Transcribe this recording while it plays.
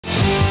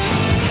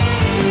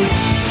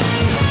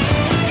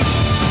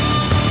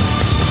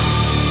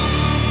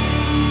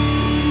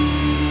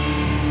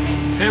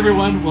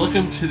everyone,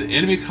 welcome to the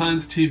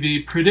AnimeCons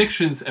TV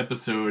predictions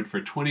episode for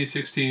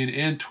 2016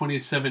 and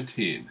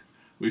 2017.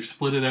 We've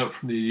split it out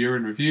from the year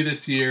in review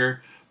this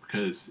year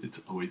because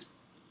it's always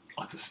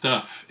lots of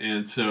stuff.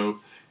 And so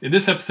in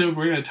this episode,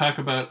 we're going to talk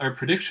about our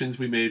predictions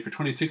we made for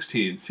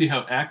 2016, see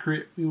how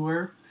accurate we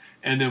were,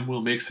 and then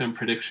we'll make some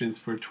predictions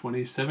for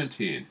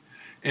 2017.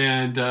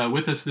 And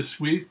with us this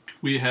week,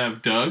 we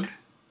have Doug.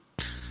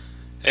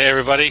 Hey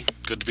everybody,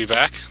 good to be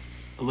back.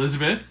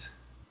 Elizabeth.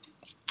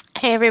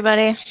 Hey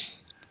everybody.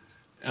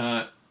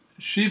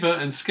 Shiva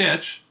and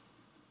Sketch.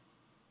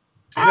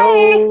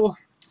 Hello.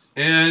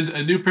 And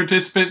a new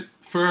participant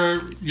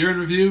for Year in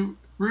Review,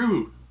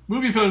 Rue,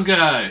 Movie Phone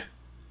Guy.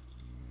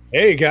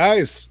 Hey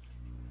guys.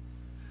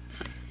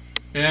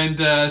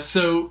 And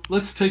so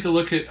let's take a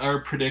look at our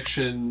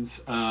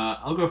predictions.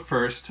 I'll go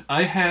first.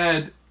 I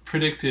had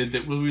predicted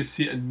that we would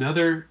see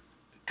another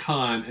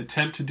con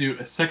attempt to do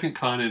a second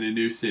con in a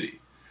new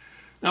city.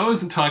 Now, I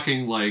wasn't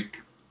talking like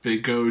they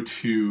go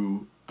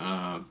to,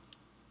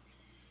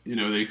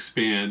 they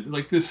expand.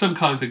 Like, there's some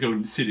cons that go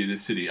from city to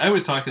city. I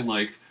was talking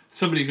like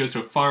somebody goes to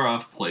a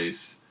far-off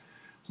place,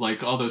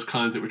 like all those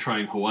cons that were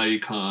trying Hawaii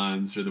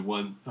cons, or the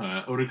one,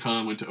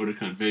 Otakon went to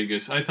Otakon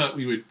Vegas. I thought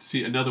we would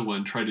see another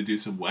one try to do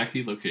some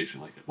wacky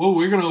location like it. Whoa,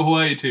 we're going to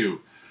Hawaii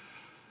too.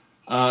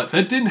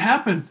 That didn't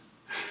happen.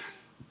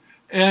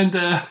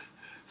 And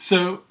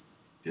so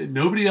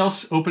nobody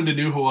else opened a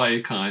new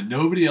Hawaii con.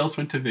 Nobody else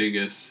went to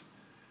Vegas.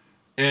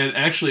 And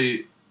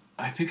actually,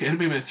 I think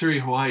Anime Matsuri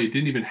Hawaii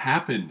didn't even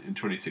happen in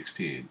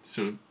 2016.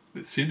 So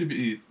it seemed to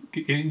be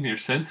getting their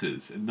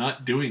senses and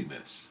not doing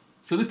this.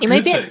 So that's a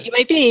good thing. You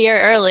might be a year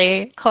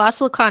early.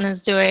 Colossal Con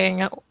is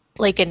doing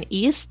like an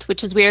east,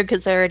 which is weird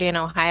because they're already in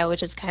Ohio,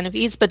 which is kind of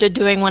east, but they're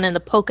doing one in the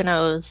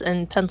Poconos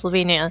in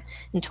Pennsylvania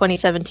in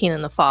 2017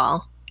 in the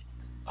fall.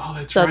 Oh,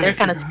 that's so right. So they're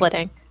kind of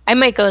splitting. I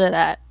might go to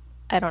that.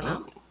 I don't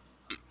know.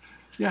 Oh.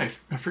 Yeah,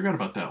 I forgot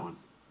about that one.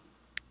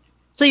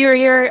 So you're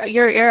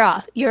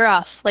off. You're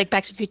off. Like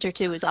Back to the Future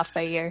 2 is off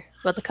by a year.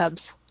 About the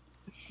Cubs.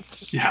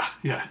 Yeah,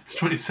 it's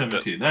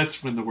 2017.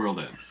 That's when the world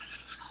ends.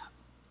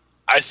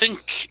 I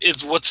think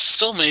it's what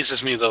still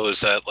amazes me though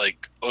is that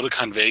like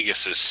Otakon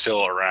Vegas is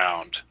still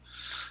around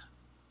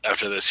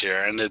after this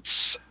year, and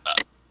it's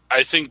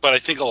I think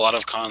a lot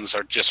of cons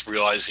are just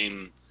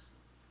realizing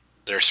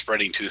they're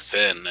spreading too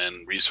thin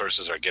and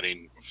resources are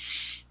getting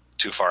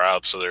too far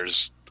out. So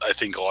I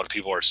think a lot of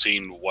people are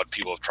seeing what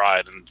people have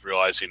tried and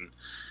realizing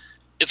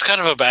it's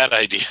kind of a bad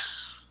idea.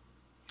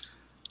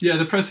 Yeah,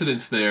 the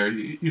precedent's there.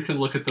 You can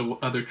look at the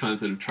other cons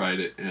that have tried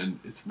it, and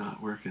it's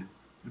not working.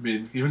 I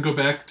mean, even go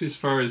back to as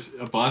far as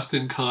a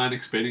Boston con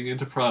expanding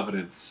into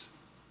Providence.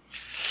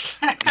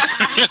 I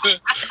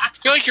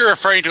feel like you're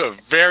referring to a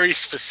very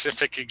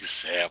specific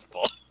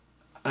example.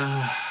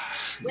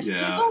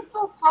 Yeah. People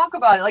still talk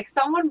about it. Like,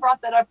 someone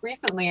brought that up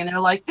recently, and they're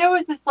like, there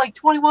was this, like,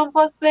 21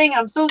 plus thing, and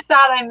I'm so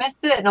sad I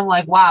missed it. And I'm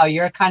like, wow,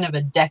 you're kind of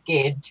a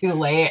decade too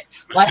late.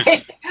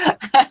 Like,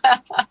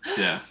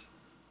 Yeah.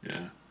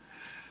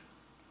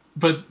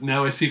 But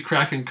now I see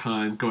Kraken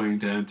Con going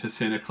down to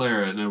Santa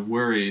Clara, and I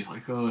worry,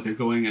 like, oh, they're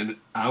going an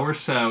hour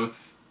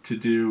south to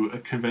do a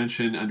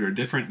convention under a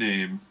different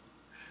name.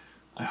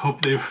 I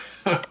hope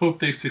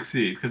they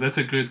succeed, because that's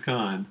a good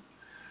con.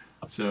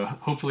 So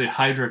hopefully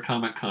Hydra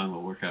Comic Con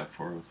will work out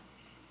for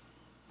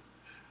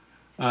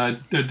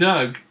them. Now,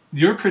 Doug,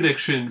 your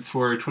prediction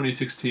for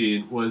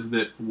 2016 was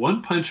that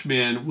One Punch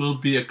Man will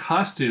be a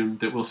costume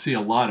that we'll see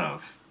a lot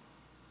of.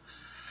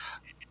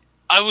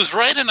 I was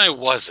right and I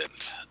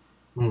wasn't.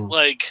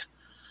 Like,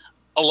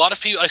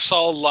 I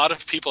saw a lot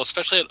of people,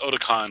 especially at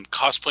Otakon,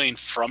 cosplaying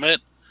from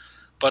it,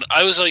 but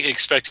I was like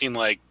expecting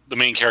like the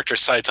main character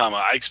Saitama.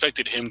 I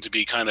expected him to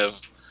be kind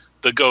of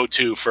the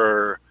go-to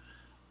for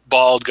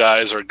bald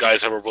guys or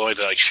guys that were willing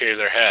to like shave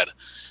their head.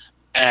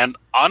 And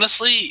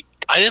honestly,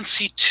 I didn't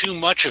see too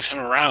much of him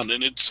around,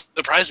 and it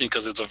surprised me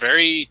because it's a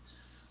very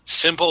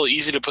simple,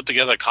 easy to put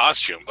together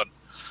costume. But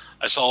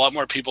I saw a lot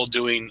more people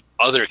doing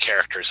other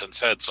characters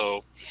instead,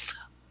 so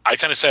I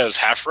kind of said I was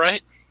half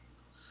right.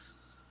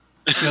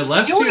 Yeah,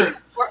 last year.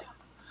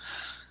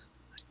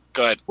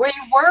 Go ahead. where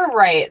you were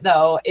right,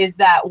 though, is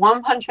that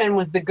One Punch Man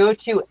was the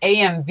go-to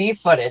AMV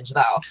footage,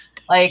 though.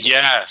 Like,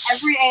 yes,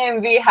 every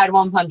AMV had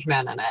One Punch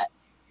Man in it.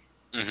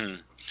 Mm-hmm.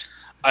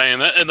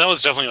 And that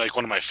was definitely like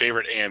one of my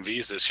favorite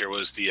AMVs this year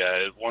was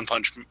the One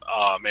Punch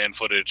Man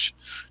footage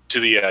to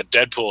the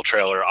Deadpool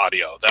trailer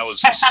audio. That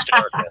was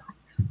hysterical.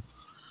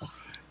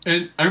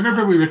 And I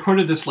remember we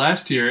recorded this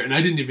last year, and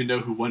I didn't even know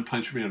who One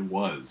Punch Man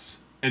was.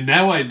 And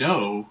now I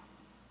know,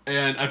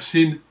 and I've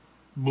seen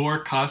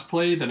more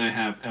cosplay than I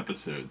have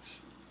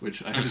episodes,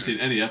 which I haven't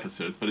seen any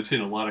episodes, but I've seen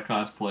a lot of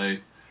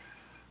cosplay.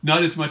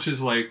 Not as much as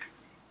like,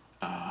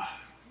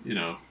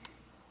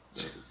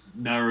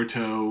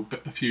 Naruto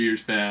a few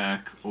years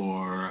back,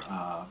 or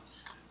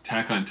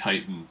Attack on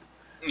Titan.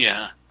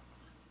 Yeah.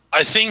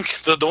 I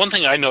think the one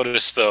thing I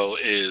noticed, though,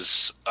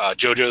 is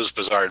JoJo's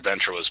Bizarre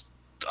Adventure was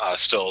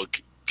still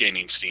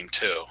gaining steam,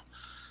 too.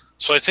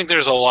 So I think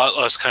there's a lot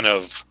less kind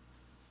of...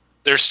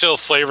 There's still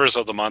flavors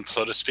of the month,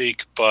 so to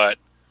speak, but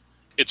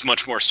it's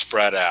much more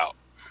spread out.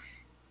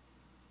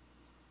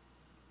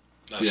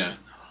 Yeah.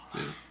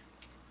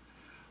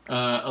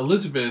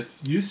 Elizabeth,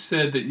 you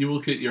said that you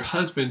will get your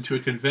husband to a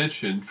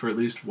convention for at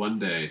least one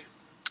day.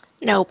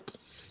 Nope.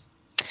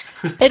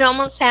 It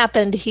almost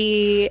happened.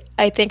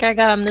 I think I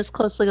got him this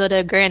close to go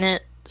to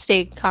Granite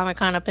State Comic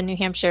Con up in New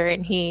Hampshire,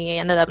 and he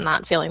ended up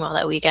not feeling well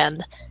that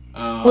weekend.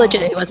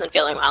 Legit, he wasn't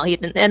feeling well. He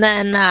didn't, and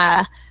then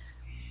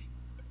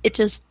it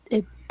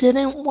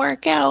didn't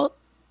work out.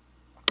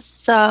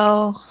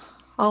 So,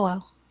 oh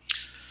well.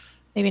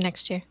 Maybe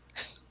next year.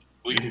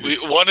 We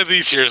one of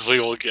these years we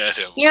will get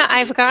him. Yeah,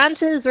 I've gone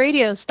to his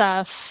radio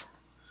stuff.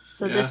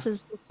 So this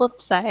is the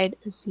flip side.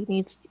 Is he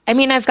needs? I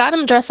mean, I've got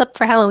him dressed up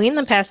for Halloween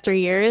the past 3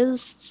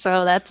 years,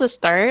 so that's a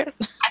start.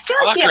 I feel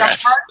like he had a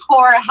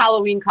hardcore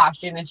Halloween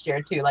costume this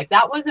year too. Like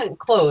that wasn't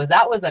clothes;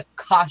 that was a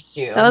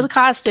costume. That was a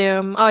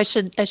costume. Oh, I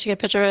should get a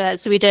picture of that.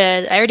 So we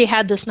did. I already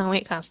had the Snow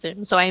White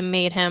costume, so I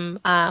made him.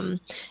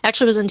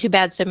 Actually, it wasn't too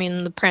bad. So I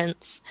mean, the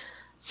prince.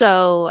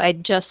 So I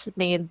just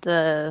made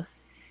the.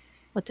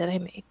 What did I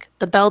make?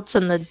 The belts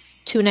and the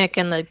tunic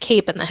and the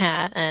cape and the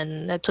hat,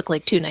 and that took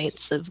like 2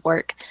 nights of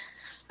work.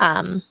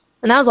 And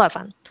that was a lot of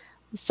fun.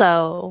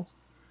 So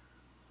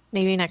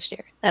maybe next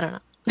year. I don't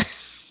know.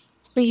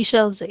 We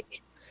shall see.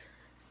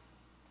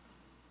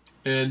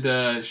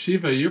 And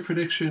Shiva, your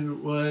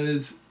prediction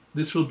was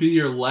this will be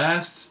your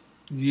last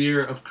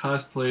year of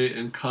cosplay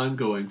and con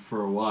going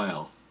for a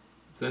while.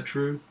 Is that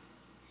true?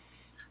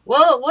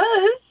 Well, it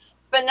was,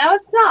 but now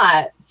it's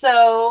not.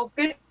 So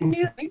good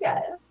news, you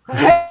guys.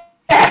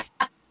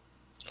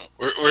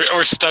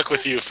 We're stuck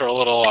with you for a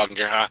little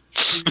longer, huh?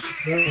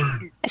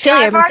 I feel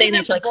like I've been saying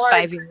that for like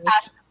 5 years.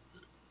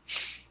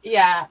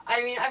 Yeah,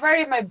 I mean, I've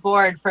already had my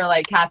board for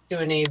like Katsu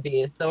and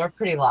AB, so we're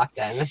pretty locked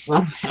in this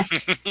moment.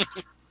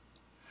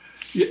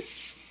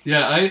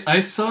 Yeah,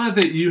 I saw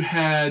that you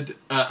had.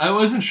 I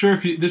wasn't sure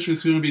if this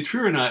was going to be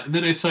true or not, and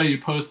then I saw you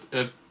post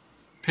a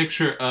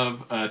picture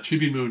of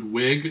Chibi Moon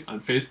wig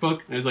on Facebook,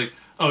 and I was like,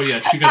 oh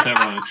yeah, she got that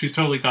wrong. She's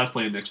totally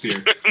cosplaying next year.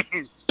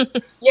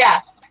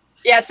 Yeah.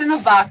 Yeah, it's in the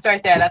box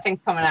right there. That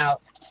thing's coming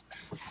out.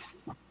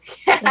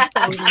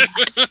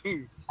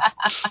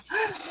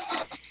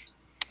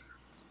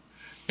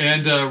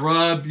 And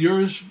Rob,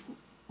 yours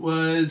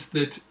was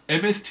that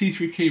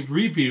MST3K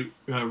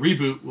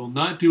reboot will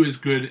not do as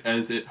good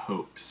as it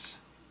hopes.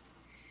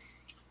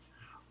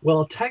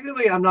 Well,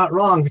 technically, I'm not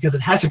wrong because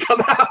it hasn't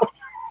come out.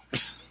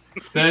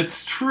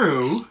 That's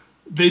true.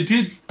 They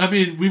did. I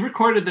mean, we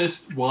recorded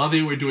this while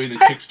they were doing the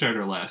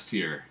Kickstarter last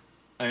year.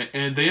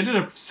 And they ended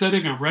up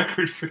setting a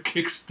record for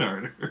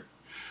Kickstarter.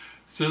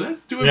 So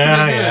that's doing pretty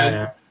good.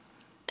 Yeah.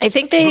 I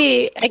think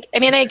they...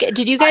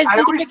 did you guys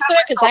do the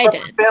Kickstarter? Because I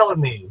did.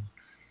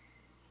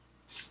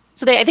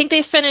 So I think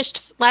they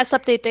finished... Last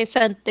update, they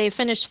said they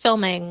finished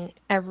filming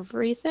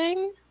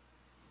everything.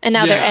 And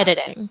now they're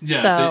editing.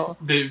 Yeah, so.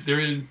 They're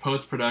in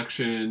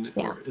post-production.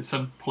 Or at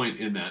some point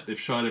in that. They've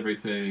shot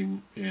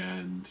everything.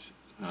 And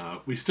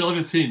we still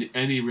haven't seen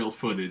any real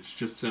footage.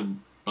 Just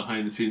some...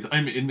 behind the scenes.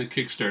 I'm in the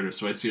Kickstarter,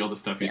 so I see all the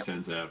stuff he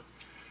sends out.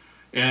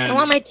 And I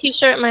want my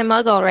t-shirt and my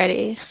mug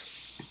already.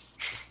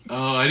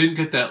 Oh, I didn't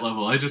get that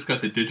level. I just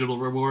got the digital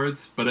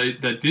rewards, but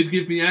that did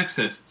give me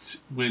access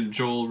when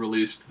Joel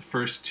released the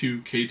first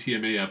 2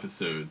 KTMA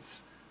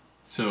episodes.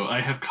 So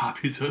I have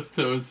copies of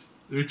those,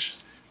 which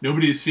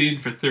nobody's seen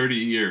for 30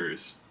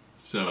 years.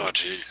 So oh,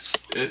 jeez.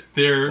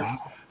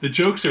 The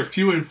jokes are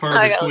few and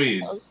far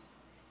between.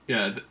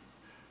 Yeah.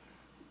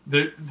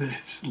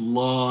 There's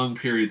long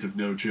periods of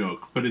no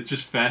joke, but it's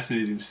just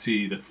fascinating to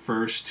see the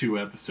first 2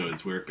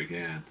 episodes where it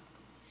began.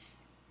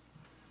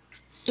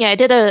 Yeah, I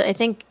did I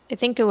think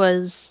it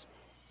was,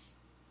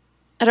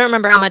 I don't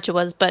remember how much it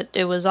was, but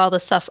it was all the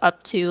stuff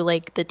up to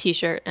like the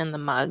t-shirt and the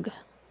mug.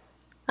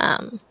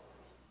 Or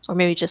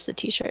maybe just the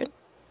t-shirt.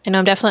 I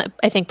know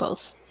I think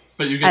both.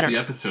 But you get the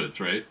episodes,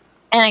 right?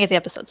 And I get the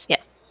episodes, yeah.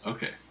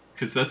 Okay,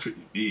 because that's what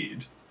you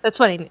need. That's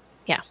what I need,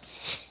 yeah.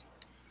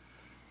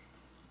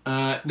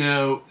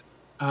 Now,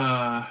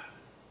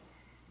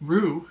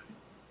 Rue,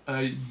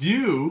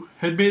 you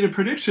had made a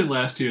prediction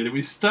last year that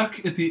we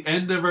stuck at the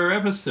end of our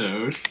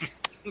episode.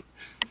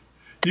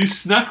 You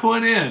snuck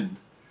one in.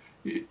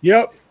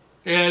 Yep.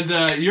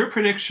 And your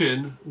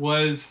prediction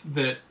was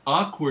that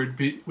Awkward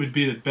would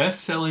be the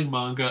best-selling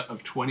manga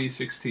of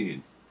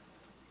 2016.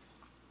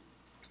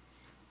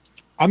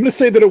 I'm going to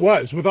say that it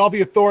was. With all the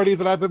authority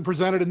that I've been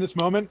presented in this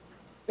moment,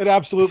 it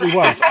absolutely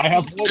was. I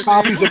have more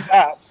copies of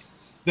that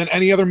than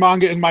any other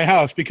manga in my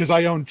house because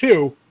I own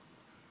 2.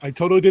 I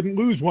totally didn't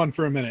lose one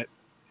for a minute.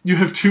 You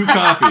have 2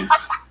 copies.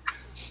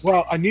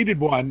 Well, I needed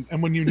one,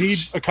 and when you need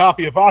a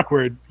copy of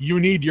Awkward, you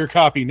need your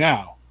copy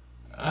now.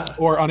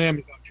 Or on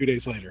Amazon 2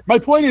 days later. My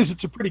point is,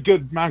 it's a pretty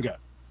good manga.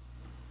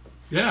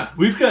 Yeah,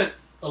 we've got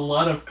a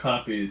lot of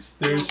copies.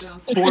 There's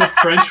 4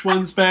 French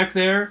ones back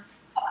there.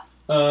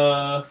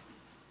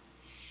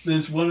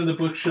 There's one on the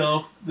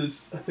bookshelf.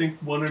 There's, I think,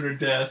 one on her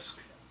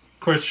desk. Of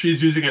course,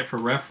 she's using it for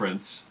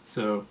reference,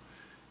 so...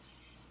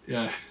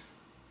 Yeah.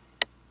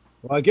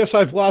 Well, I guess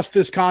I've lost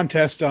this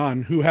contest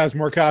on who has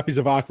more copies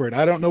of Awkward.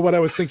 I don't know what I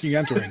was thinking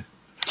entering.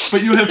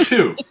 But you have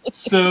 2.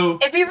 So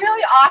It'd be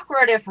really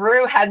awkward if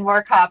Rue had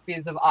more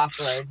copies of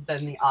Awkward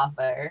than the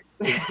author.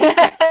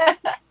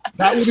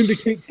 That would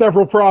indicate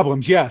several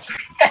problems, yes.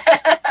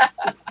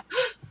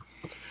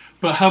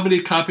 But how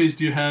many copies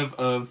do you have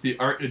of The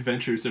Art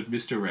Adventures of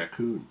Mr.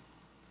 Raccoon?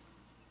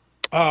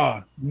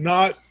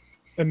 Not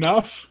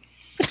enough.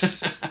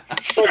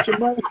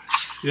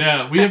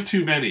 Yeah, we have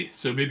too many,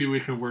 so maybe we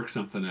can work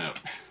something out.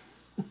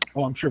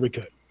 Oh, I'm sure we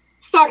could.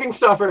 Stocking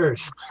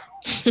stuffers.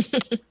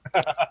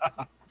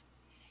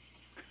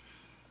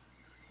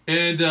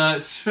 And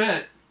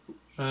Svet,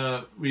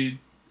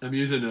 I'm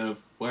using a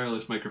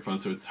wireless microphone,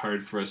 so it's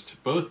hard for us to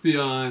both be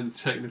on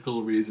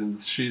technical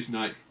reasons. She's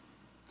not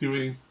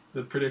doing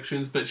the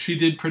predictions, but she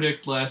did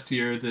predict last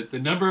year that the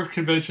number of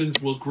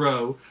conventions will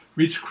grow,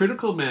 reach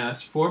critical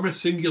mass, form a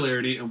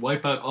singularity, and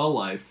wipe out all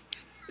life.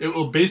 It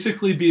will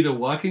basically be The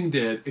Walking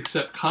Dead,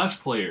 except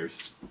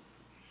cosplayers.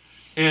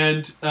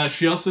 And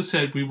she also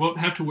said we won't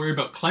have to worry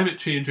about climate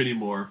change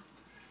anymore,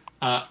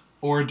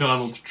 or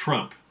Donald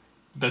Trump.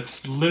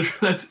 That's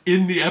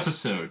in the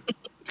episode.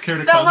 Care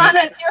to comment?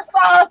 Delana, it's your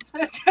fault!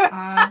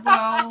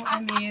 Well,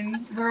 I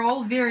mean, we're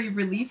all very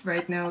relieved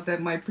right now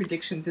that my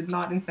prediction did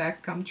not in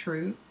fact come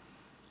true.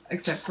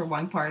 Except for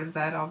one part of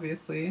that,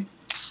 obviously.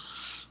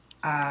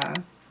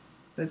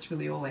 That's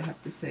really all I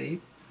have to say.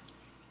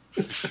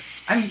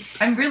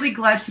 I'm really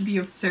glad to be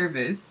of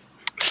service.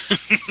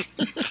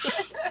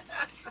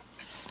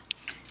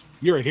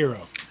 You're a hero.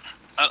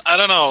 I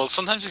don't know.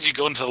 Sometimes if you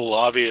go into the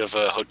lobby of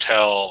a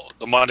hotel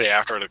the Monday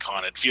after the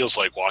con, it feels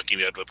like Walking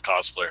Dead with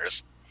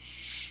cosplayers.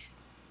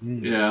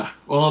 Yeah.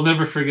 Well, I'll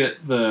never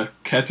forget the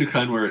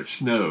Katsucon where it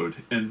snowed,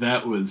 and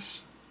that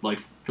was like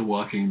The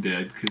Walking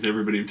Dead, because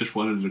everybody just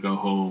wanted to go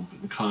home,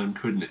 and the con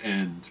couldn't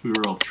end. We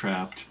were all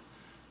trapped.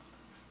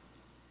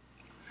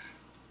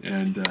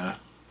 And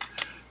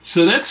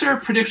so that's our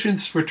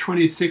predictions for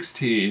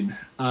 2016.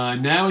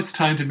 Now it's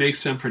time to make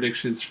some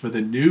predictions for the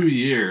new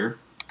year.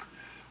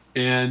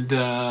 And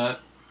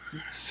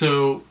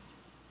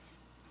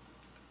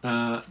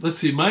let's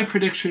see, my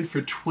prediction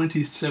for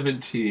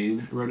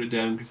 2017, I wrote it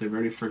down because I've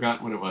already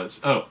forgotten what it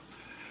was. Oh,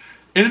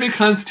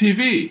 AnimeCons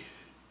TV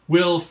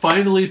will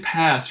finally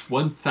pass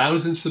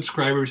 1,000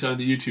 subscribers on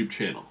the YouTube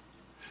channel.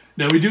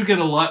 Now, we do get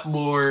a lot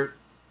more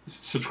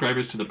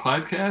subscribers to the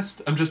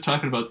podcast. I'm just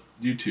talking about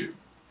YouTube.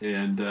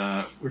 And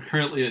we're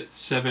currently at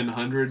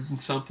 700 and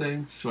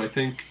something. So I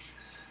think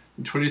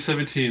in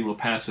 2017 we'll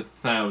pass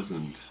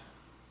 1,000.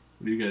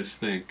 What do you guys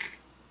think?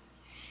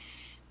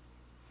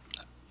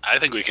 I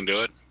think we can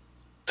do it.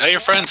 Tell your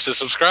friends to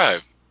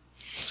subscribe.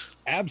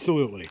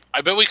 Absolutely.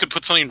 I bet we could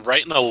put something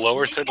right in the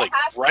lower third, like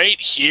right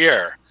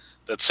here,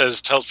 that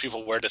tells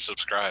people where to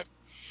subscribe.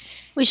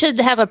 We should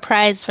have a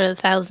prize for the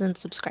 1,000th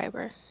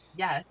subscriber.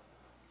 Yes.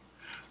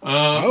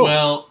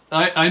 Well,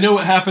 I know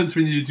what happens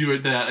when you do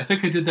that. I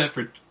think I did that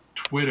for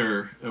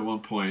Twitter at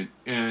one point,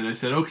 and I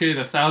said, okay,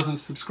 the 1,000th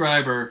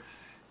subscriber,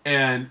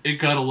 and it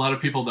got a lot of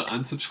people to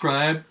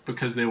unsubscribe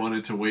because they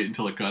wanted to wait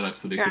until it got up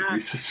so they could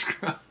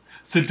resubscribe.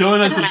 So don't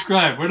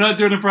unsubscribe. We're not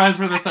doing a prize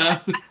for the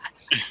 1,000.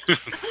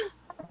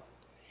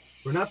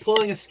 We're not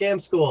pulling a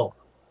scam school.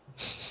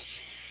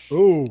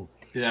 Ooh.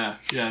 Yeah.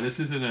 This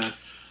isn't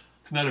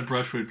it's not a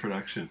Brushwood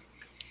production.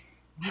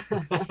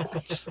 Oh,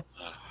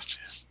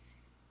 jeez.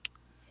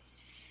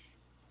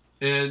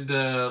 And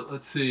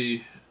let's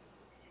see.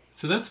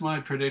 So that's my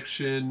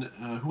prediction.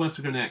 Who wants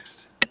to go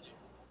next?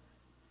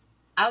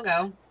 I'll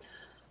go.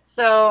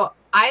 So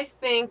I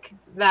think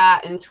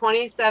that in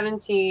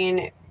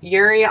 2017,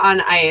 Yuri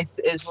on Ice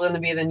is going to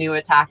be the new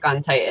Attack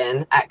on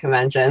Titan at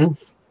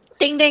conventions.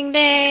 Ding, ding,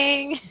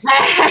 ding.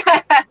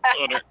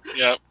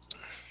 Yep.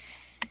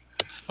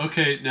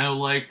 Okay, now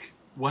like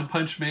One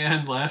Punch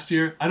Man last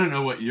year, I don't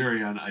know what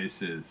Yuri on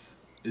Ice is.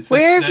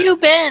 Where have you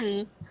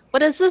been?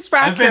 What is this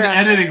rock? I've been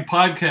editing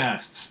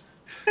podcasts.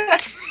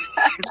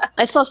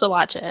 I still have to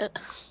watch it.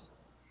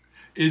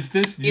 Is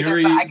this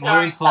Yuri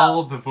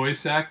Lowenthal, the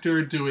voice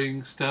actor,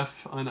 doing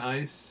stuff on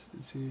ice?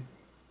 Is he?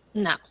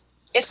 No.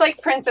 It's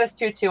like Princess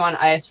Tutu on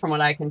Ice, from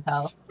what I can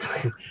tell.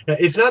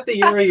 It's not the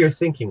Yuri you're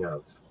thinking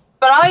of.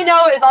 But all I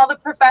know is all the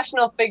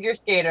professional figure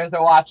skaters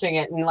are watching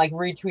it and like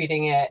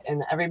retweeting it,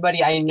 and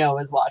everybody I know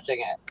is watching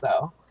it.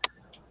 So.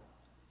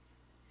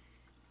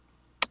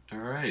 All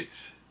right.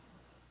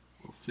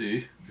 We'll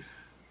see.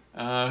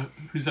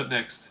 Who's up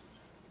next?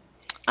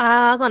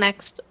 I'll go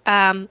next. So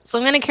I'm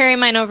going to carry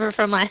mine over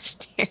from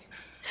last year.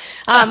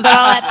 But all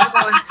I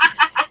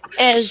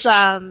know is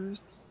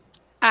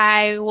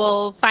I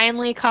will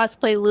finally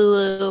cosplay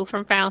Lulu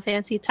from Final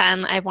Fantasy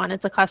X. I've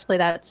wanted to cosplay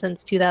that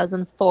since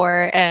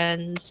 2004,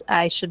 and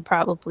I should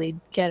probably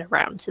get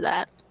around to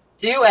that.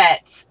 Do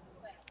it.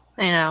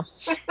 I know.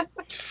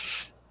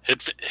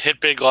 Hit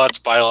big lots,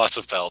 buy lots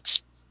of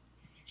belts.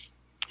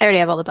 I already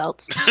have all the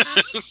belts.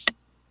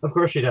 Of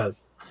course she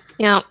does.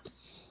 Yeah.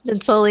 Been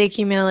slowly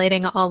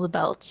accumulating all the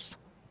belts.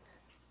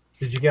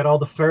 Did you get all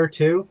the fur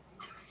too?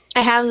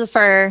 I have the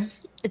fur.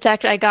 It's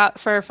actually, I got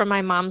fur from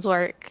my mom's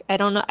work. I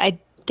don't know. I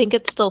think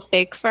it's still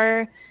fake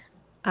fur.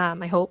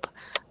 I hope.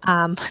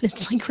 But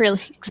it's like really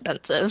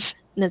expensive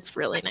and it's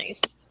really nice.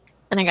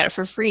 and I got it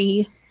for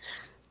free.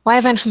 Why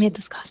have I not made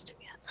this costume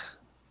yet?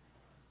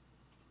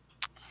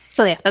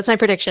 So yeah, that's my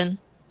prediction.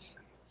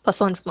 +1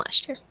 from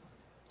last year.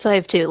 So I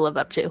have 2 to live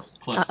up to.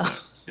 Plus Doug.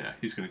 Yeah,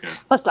 he's gonna go.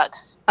 Plus Doug.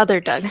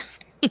 Other Doug.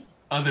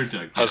 Other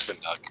Doug. Husband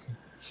Doug.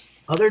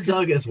 Other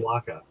Doug is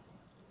Waka.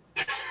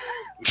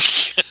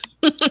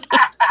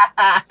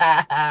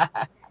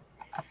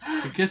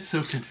 It gets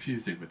so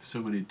confusing with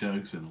so many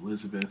Dougs and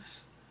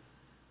Elizabeths.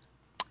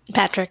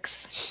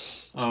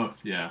 Patrick's. Oh,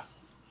 yeah.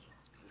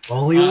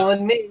 Only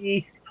one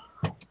me.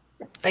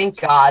 Thank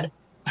God.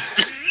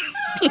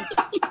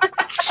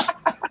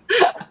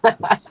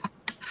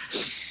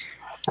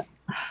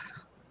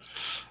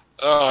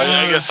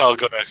 I guess I'll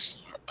go next.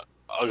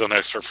 I'll go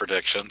next for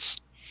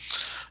predictions.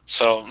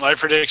 So my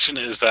prediction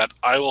is that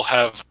I will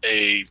have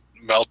a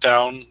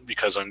meltdown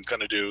because I'm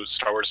going to do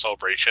Star Wars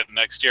Celebration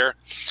next year.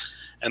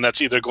 And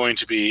that's either going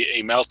to be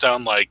a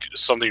meltdown like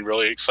something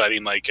really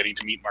exciting like getting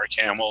to meet Mark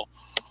Hamill,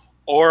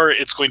 or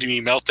it's going to be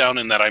a meltdown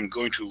in that I'm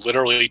going to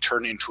literally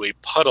turn into a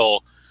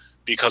puddle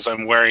because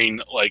I'm wearing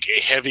like a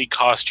heavy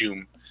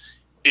costume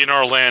in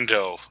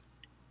Orlando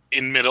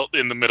in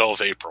the middle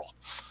of April.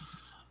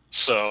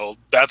 So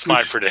that's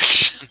my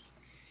prediction.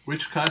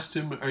 Which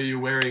costume are you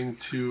wearing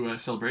to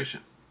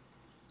Celebration?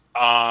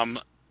 I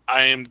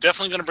am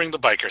definitely going to bring the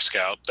Biker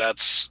Scout.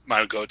 That's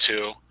my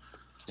go-to.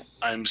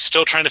 I'm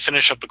still trying to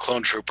finish up the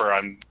Clone Trooper.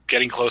 I'm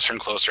getting closer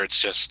and closer.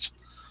 It's just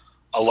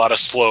a lot of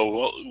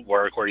slow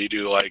work where you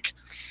do like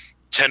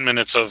 10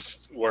 minutes of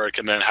work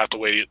and then have to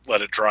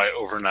let it dry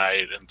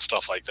overnight and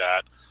stuff like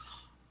that.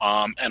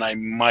 And I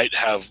might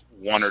have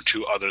 1 or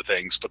 2 other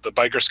things, but the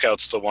Biker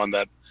Scout's the one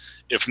that,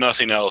 if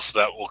nothing else,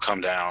 that will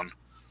come down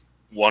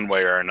one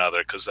way or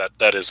another because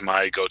that is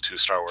my go-to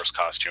Star Wars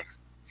costume.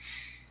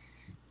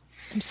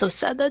 I'm so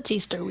sad that's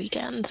Easter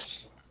weekend.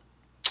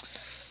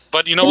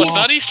 But you know what's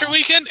not Easter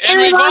weekend?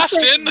 Anime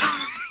Boston!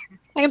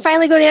 I can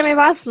finally go to Anime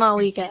Boston all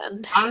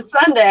weekend. On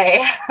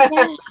Sunday.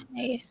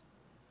 Yay.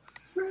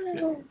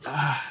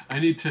 I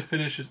need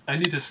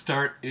to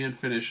start and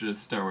finish a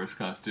Star Wars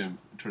costume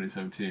in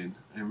 2017.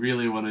 I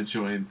really want to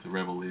join the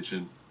Rebel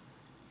Legion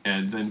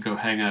and then go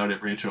hang out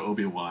at Rancho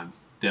Obi-Wan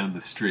down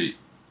the street.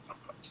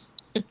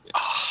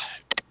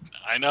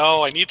 I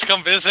know. I need to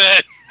come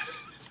visit.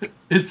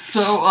 It's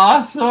so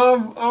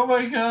awesome. Oh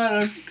my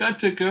God. I've got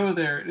to go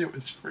there. And it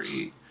was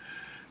free.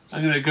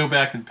 I'm going to go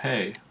back and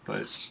pay,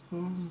 but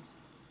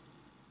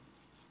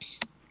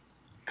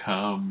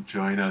come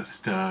join us,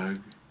 Doug.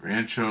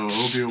 Rancho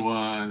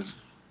Obi-Wan.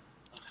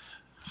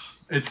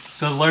 It's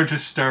the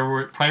largest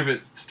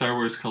private Star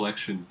Wars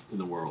collection in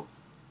the world.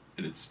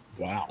 And it's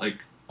like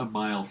a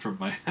mile from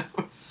my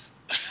house.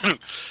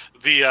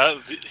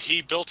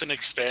 He built an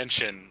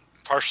expansion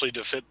partially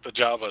to fit the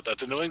Java that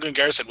the New England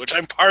Garrison, which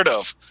I'm part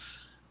of,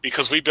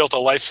 because we built a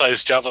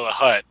life-size Java the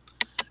Hutt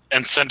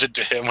and sent it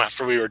to him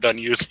after we were done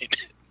using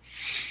it.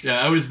 Yeah,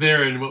 I was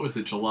there in, what was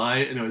it, July,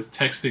 and I was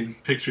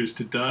texting pictures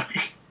to Doug.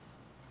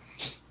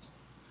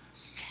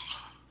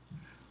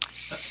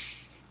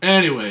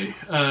 Anyway,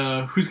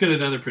 who's got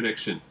another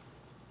prediction?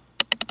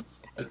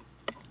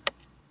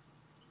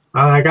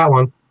 I got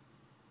one.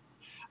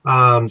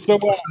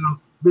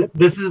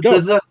 This is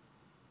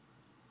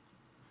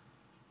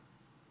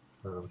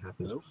what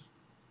happened?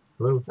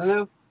 Hello.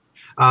 Hello.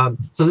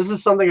 So this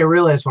is something I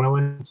realized when I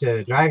went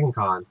to Dragon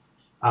Con.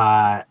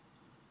 I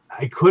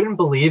couldn't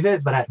believe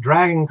it, but at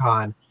Dragon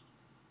Con,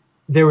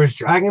 there was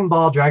Dragon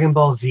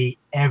Ball Z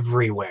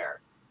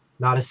everywhere.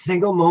 Not a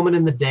single moment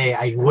in the day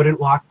I wouldn't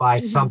walk by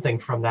something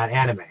from that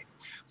anime.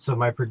 So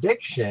my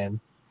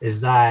prediction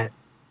is that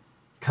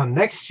come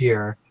next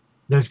year,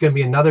 there's going to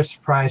be another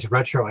surprise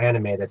retro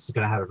anime that's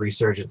going to have a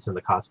resurgence in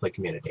the cosplay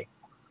community.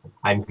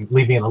 I'm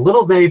leaving it a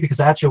little vague because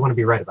I actually want to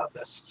be right about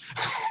this.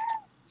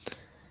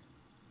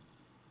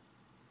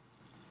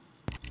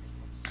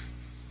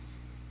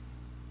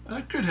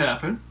 That could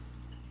happen.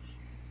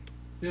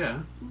 Yeah.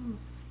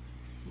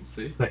 We'll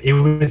see. But it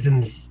was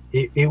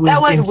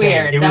That was insane.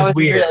 weird. It That was was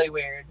weird. really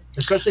weird.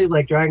 Especially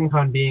like Dragon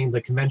Con being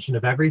the convention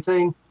of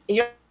everything.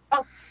 You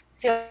don't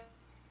see a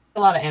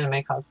lot of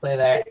anime cosplay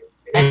there.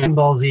 And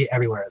Ball Z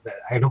everywhere.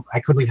 I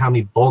couldn't believe how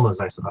many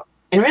Bulmas I saw.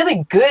 And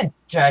really good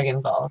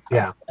Dragon Ball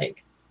cosplay. Yeah.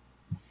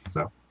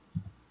 So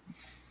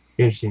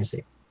interesting to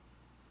see.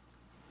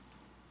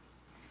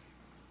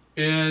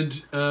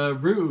 And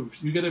Rue,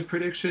 you got a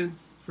prediction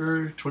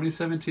for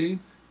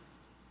 2017?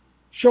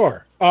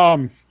 Sure.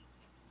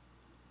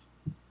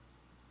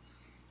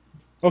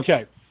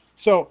 Okay.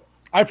 So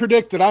I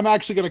predict that I'm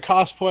actually going to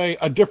cosplay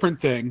a different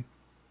thing.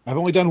 I've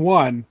only done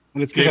one,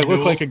 and it's because I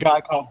look like a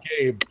guy called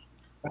Gabe.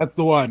 That's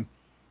the one.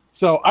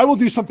 So I will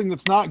do something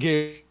that's not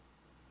Gabe.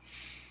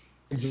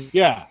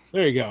 Yeah,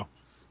 there you go.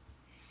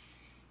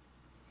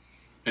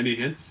 Any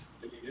hints?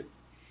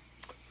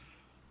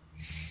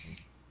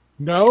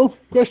 No?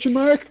 Question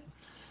mark?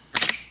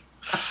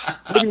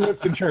 Maybe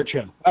Winston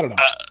Churchill. I don't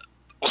know.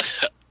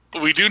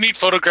 We do need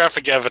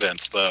photographic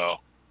evidence, though.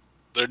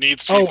 There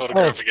needs to be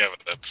photographic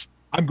evidence.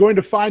 I'm going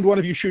to find one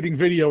of you shooting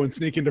video and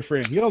sneak into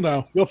frame. You'll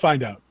know. You'll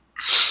find out.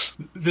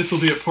 This will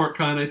be at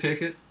PortCon, I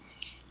take it?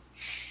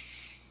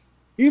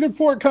 Either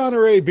PortCon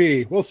or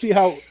AB. We'll see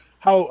how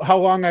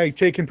long I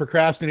take in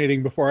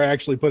procrastinating before I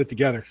actually put it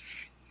together.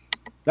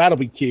 That'll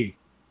be key.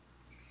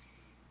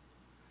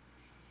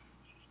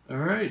 All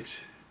right.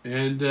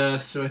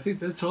 And so I think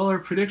that's all our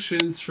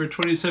predictions for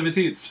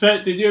 2017.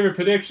 Svet, did you have a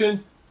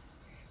prediction?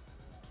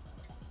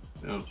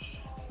 No.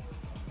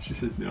 She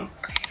says no.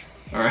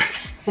 All right.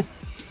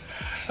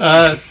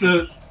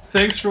 So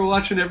thanks for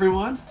watching,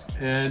 everyone.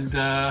 And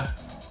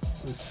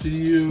we'll see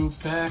you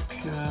back.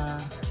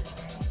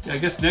 I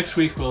guess next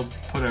week we'll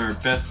put our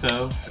best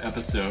of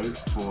episode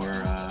for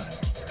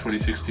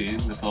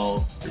 2016 with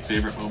all your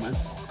favorite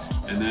moments.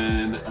 And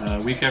then a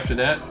week after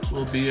that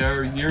will be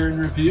our year in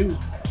review.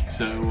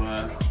 So,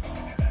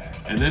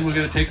 and then we're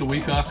going to take a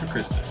week off for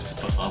Christmas.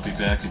 But I'll be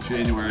back in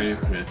January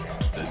with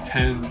the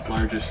 10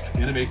 largest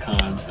anime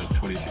cons of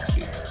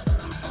 2016.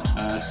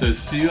 So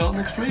see you all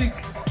next week.